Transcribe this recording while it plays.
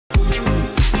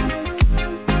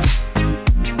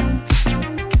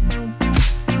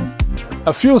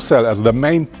A fuel cell as the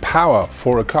main power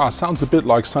for a car sounds a bit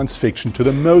like science fiction to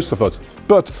the most of us,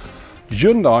 but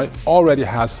Hyundai already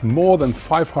has more than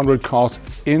 500 cars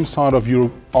inside of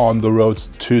Europe on the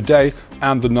roads today,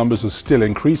 and the numbers are still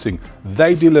increasing.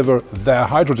 They deliver their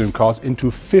hydrogen cars into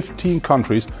 15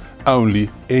 countries only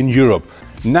in Europe.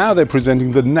 Now they're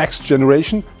presenting the next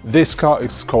generation. This car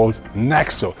is called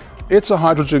Nexo. It's a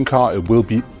hydrogen car. It will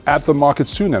be at the market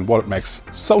soon, and what it makes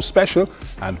so special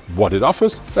and what it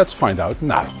offers, let's find out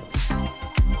now.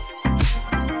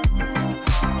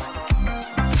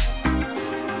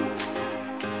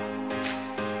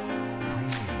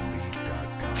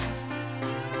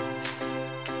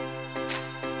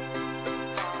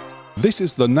 This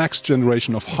is the next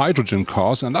generation of hydrogen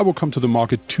cars, and that will come to the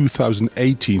market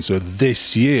 2018, so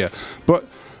this year. But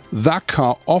that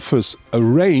car offers a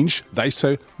range, they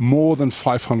say, more than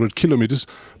 500 kilometers,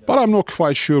 but I'm not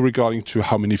quite sure regarding to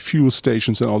how many fuel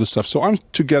stations and all this stuff. So I'm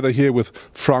together here with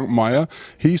Frank Meyer.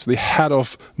 He's the head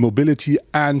of mobility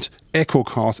and eco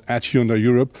cars at Hyundai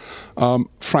Europe.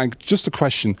 Frank, just a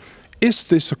question. Is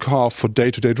this a car for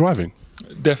day-to-day driving?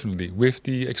 Definitely. With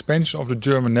the expansion of the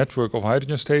German network of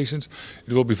hydrogen stations,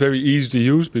 it will be very easy to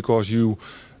use because you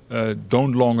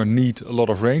don't longer need a lot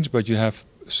of range, but you have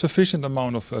sufficient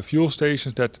amount of fuel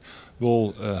stations that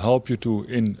will help you to,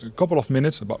 in a couple of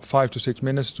minutes, about 5 to 6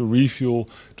 minutes, to refuel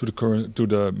to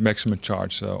the maximum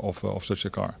charge of such a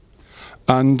car.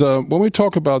 And when we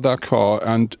talk about that car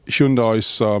and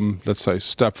Hyundai's, let's say,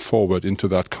 step forward into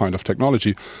that kind of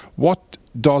technology, what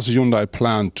does Hyundai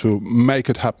plan to make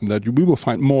it happen that we will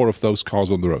find more of those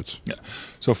cars on the roads? Yeah.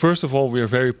 So first of all, we are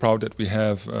very proud that we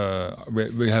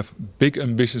have big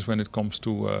ambitions when it comes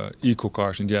to eco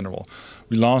cars in general.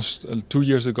 We launched 2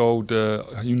 years ago the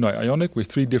Hyundai Ioniq with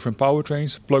 3 different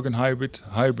powertrains: plug-in hybrid,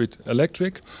 hybrid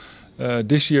electric.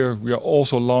 This year we are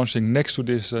also launching next to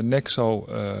this Nexo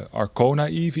Arcona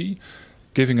EV,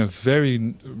 giving a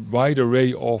very wide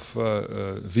array of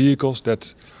vehicles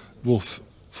that will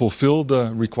fulfill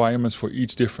the requirements for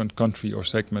each different country or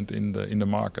segment in the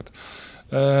market.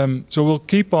 So we'll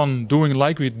keep on doing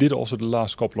like we did also the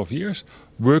last couple of years,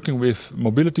 working with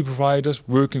mobility providers,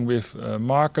 working with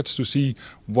markets to see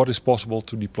what is possible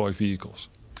to deploy vehicles.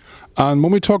 And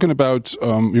when we're talking about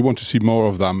we want to see more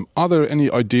of them, are there any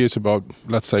ideas about,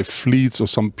 let's say, fleets or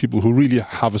some people who really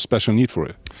have a special need for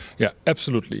it? Yeah,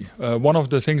 absolutely. One of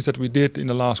the things that we did in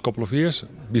the last couple of years,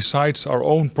 besides our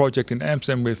own project in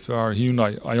Amsterdam with our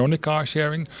Hyundai Ioniq car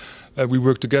sharing, we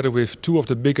work together with 2 of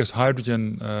the biggest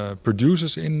hydrogen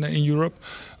producers in Europe.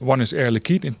 One is Air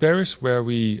Liquide in Paris, where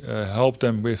we help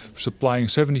them with supplying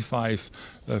 75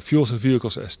 fuel cell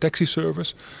vehicles as taxi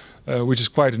service. Which is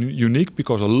quite unique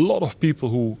because a lot of people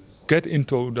who get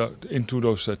into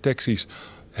those taxis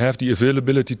have the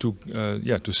availability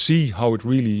to see how it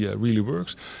really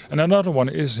works. And another one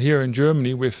is here in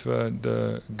Germany with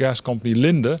the gas company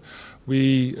Linde.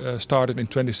 We started in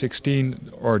 2016,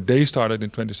 or they started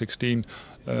in 2016,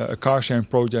 a car sharing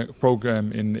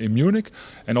program in Munich,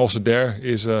 and also there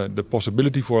is the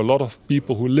possibility for a lot of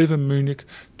people who live in Munich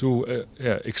to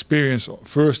experience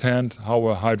firsthand how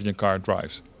a hydrogen car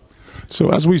drives.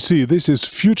 So as we see, this is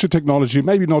future technology,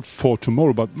 maybe not for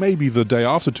tomorrow, but maybe the day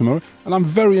after tomorrow. And I'm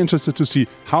very interested to see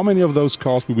how many of those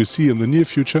cars we will see in the near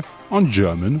future on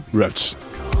German roads.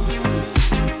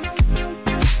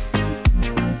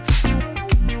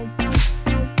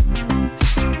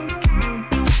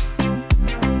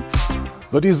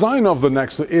 The design of the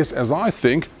Nexo is, as I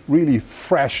think, really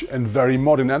fresh and very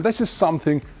modern, and this is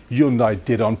something Hyundai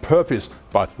did on purpose.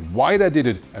 But why they did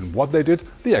it and what they did,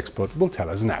 the expert will tell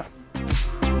us now.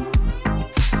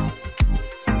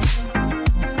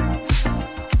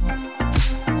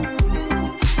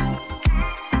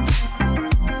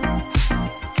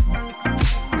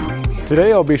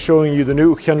 Today I'll be showing you the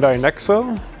new Hyundai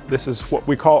Nexo. This is what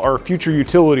we call our future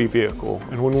utility vehicle.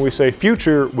 And when we say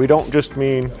future, we don't just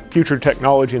mean future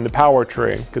technology in the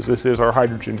powertrain, because this is our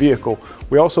hydrogen vehicle.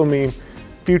 We also mean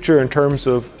future in terms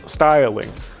of styling.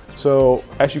 So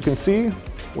as you can see,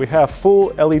 we have full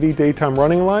LED daytime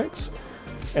running lights,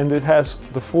 and it has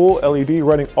the full LED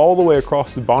running all the way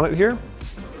across the bonnet here.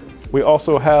 We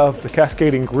also have the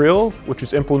cascading grille, which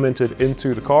is implemented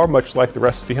into the car, much like the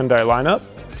rest of the Hyundai lineup.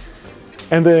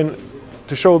 And then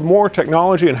to show more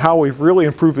technology and how we've really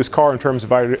improved this car in terms of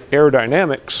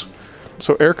aerodynamics.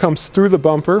 So air comes through the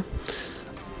bumper,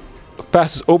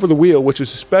 passes over the wheel, which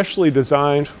is especially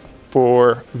designed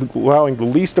for allowing the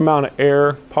least amount of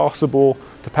air possible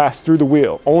to pass through the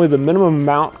wheel. Only the minimum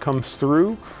amount comes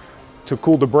through to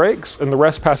cool the brakes, and the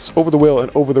rest passes over the wheel and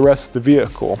over the rest of the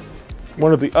vehicle.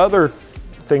 One of the other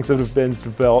things that have been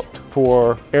developed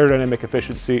for aerodynamic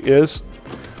efficiency is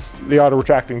the auto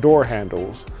retracting door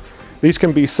handles. These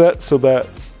can be set so that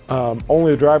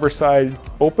only the driver's side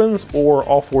opens or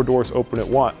all 4 doors open at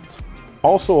once.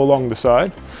 Also along the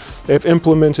side, they've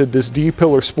implemented this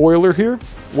D-pillar spoiler here,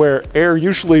 where air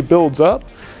usually builds up.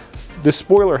 This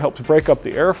spoiler helps break up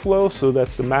the airflow so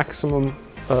that the maximum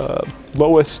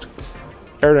lowest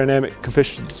aerodynamic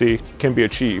efficiency can be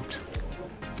achieved.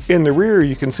 In the rear,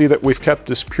 you can see that we've kept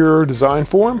this pure design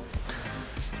form,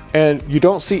 and you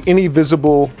don't see any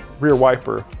visible rear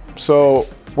wiper. So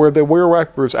where the rear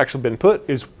wiper has actually been put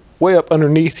is way up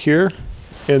underneath here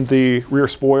in the rear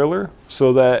spoiler,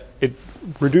 so that it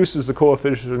reduces the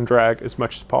coefficient of drag as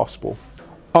much as possible.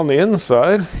 On the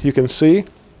inside, you can see,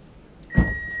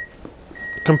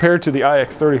 compared to the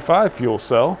iX35 fuel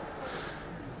cell,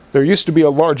 there used to be a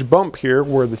large bump here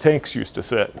where the tanks used to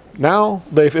sit. Now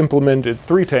they've implemented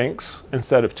 3 tanks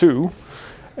instead of 2,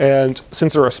 and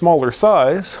since they're a smaller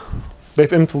size,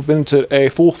 they've implemented a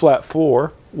full flat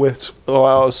floor which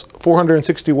allows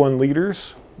 461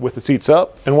 liters with the seats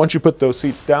up, and once you put those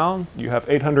seats down, you have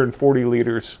 840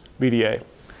 liters VDA.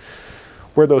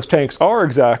 Where those tanks are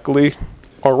exactly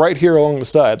are right here along the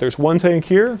side. There's 1 tank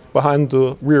here behind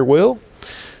the rear wheel,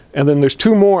 and then there's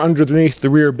 2 more underneath the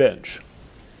rear bench.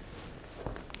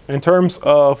 In terms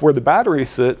of where the battery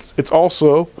sits, it's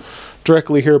also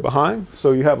directly here behind.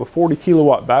 So you have a 40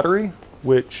 kilowatt battery,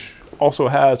 which also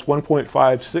has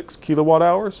 1.56 kilowatt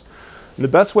hours. And the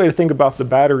best way to think about the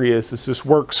battery is this just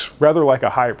works rather like a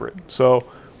hybrid. So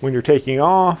when you're taking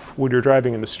off, when you're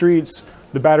driving in the streets,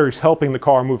 the battery's helping the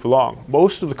car move along.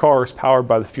 Most of the car is powered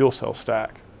by the fuel cell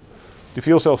stack. The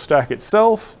fuel cell stack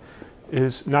itself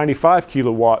is 95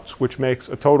 kilowatts, which makes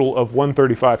a total of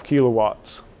 135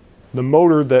 kilowatts. The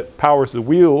motor that powers the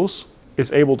wheels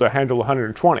is able to handle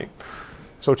 120.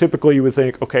 So typically you would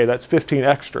think, okay, that's 15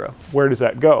 extra. Where does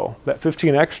that go? That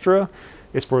 15 extra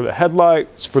is for the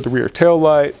headlights, for the rear tail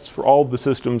lights, for all of the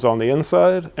systems on the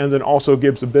inside, and then also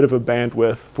gives a bit of a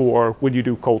bandwidth for when you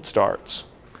do cold starts.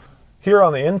 Here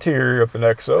on the interior of the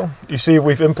Nexo, you see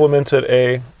we've implemented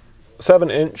a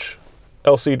 7-inch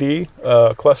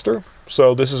LCD cluster.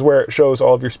 So this is where it shows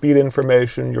all of your speed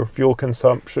information, your fuel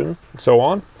consumption, and so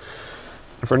on.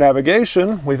 And for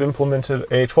navigation, we've implemented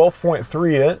a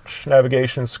 12.3-inch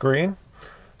navigation screen.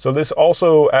 So this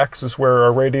also acts as where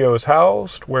our radio is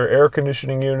housed, where air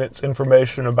conditioning units,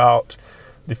 information about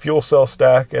the fuel cell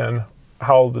stack and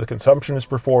how the consumption is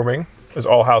performing is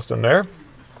all housed in there.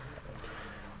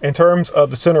 In terms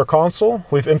of the center console,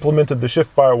 we've implemented the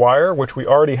shift-by-wire, which we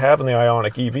already have in the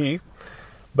Ioniq EV.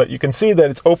 But you can see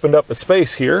that it's opened up a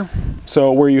space here,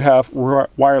 so where you have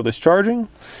wireless charging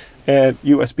and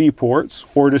USB ports,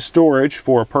 or just storage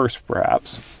for a purse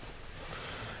perhaps.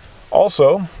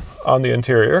 Also, on the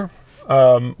interior,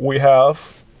 we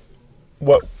have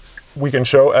what we can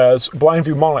show as blind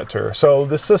view monitor. So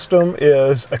this system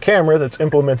is a camera that's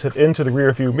implemented into the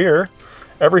rear view mirror.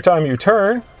 Every time you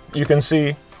turn, you can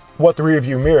see what the rear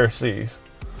view mirror sees.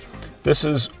 This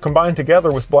is combined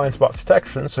together with blind spot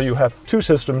detection, so you have 2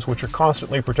 systems which are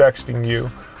constantly protecting you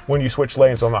when you switch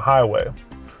lanes on the highway.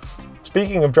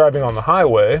 Speaking of driving on the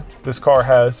highway, this car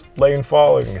has lane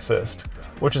following assist,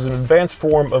 which is an advanced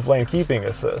form of lane keeping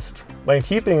assist. Lane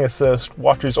keeping assist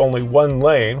watches only 1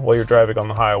 lane while you're driving on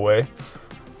the highway,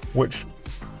 which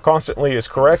constantly is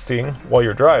correcting while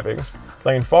you're driving.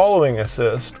 Lane following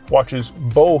assist watches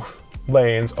both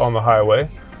lanes on the highway,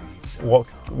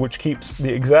 which keeps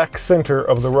the exact center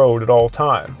of the road at all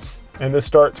times. And this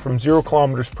starts from 0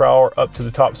 kilometers per hour up to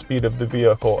the top speed of the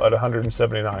vehicle at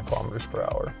 179 kilometers per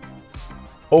hour.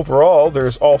 Overall,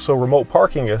 there's also remote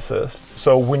parking assist.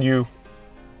 So when you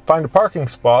find a parking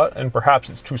spot and perhaps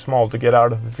it's too small to get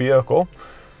out of the vehicle,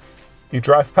 you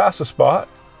drive past the spot,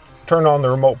 turn on the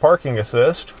remote parking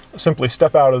assist, simply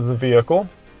step out of the vehicle,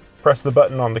 press the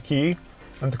button on the key,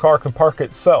 and the car can park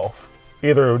itself,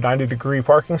 either a 90-degree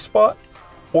parking spot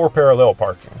or parallel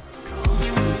parking.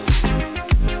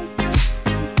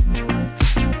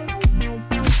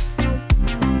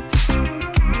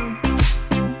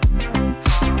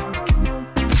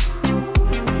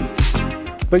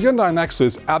 The Hyundai Nexo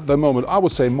is at the moment, I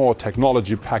would say, more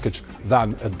technology package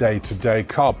than a day-to-day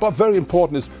car. But very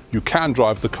important is you can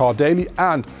drive the car daily,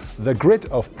 and the grid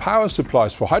of power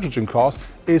supplies for hydrogen cars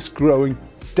is growing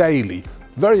daily.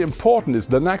 Very important is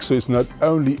the Nexo is not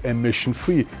only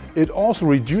emission-free, it also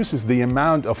reduces the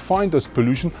amount of fine dust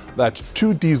pollution that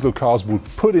 2 diesel cars would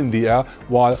put in the air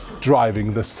while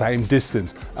driving the same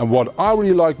distance. And what I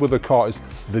really like with the car is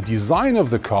the design of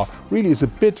the car really is a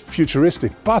bit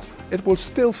futuristic, but it will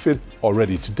still fit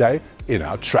already today in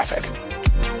our traffic.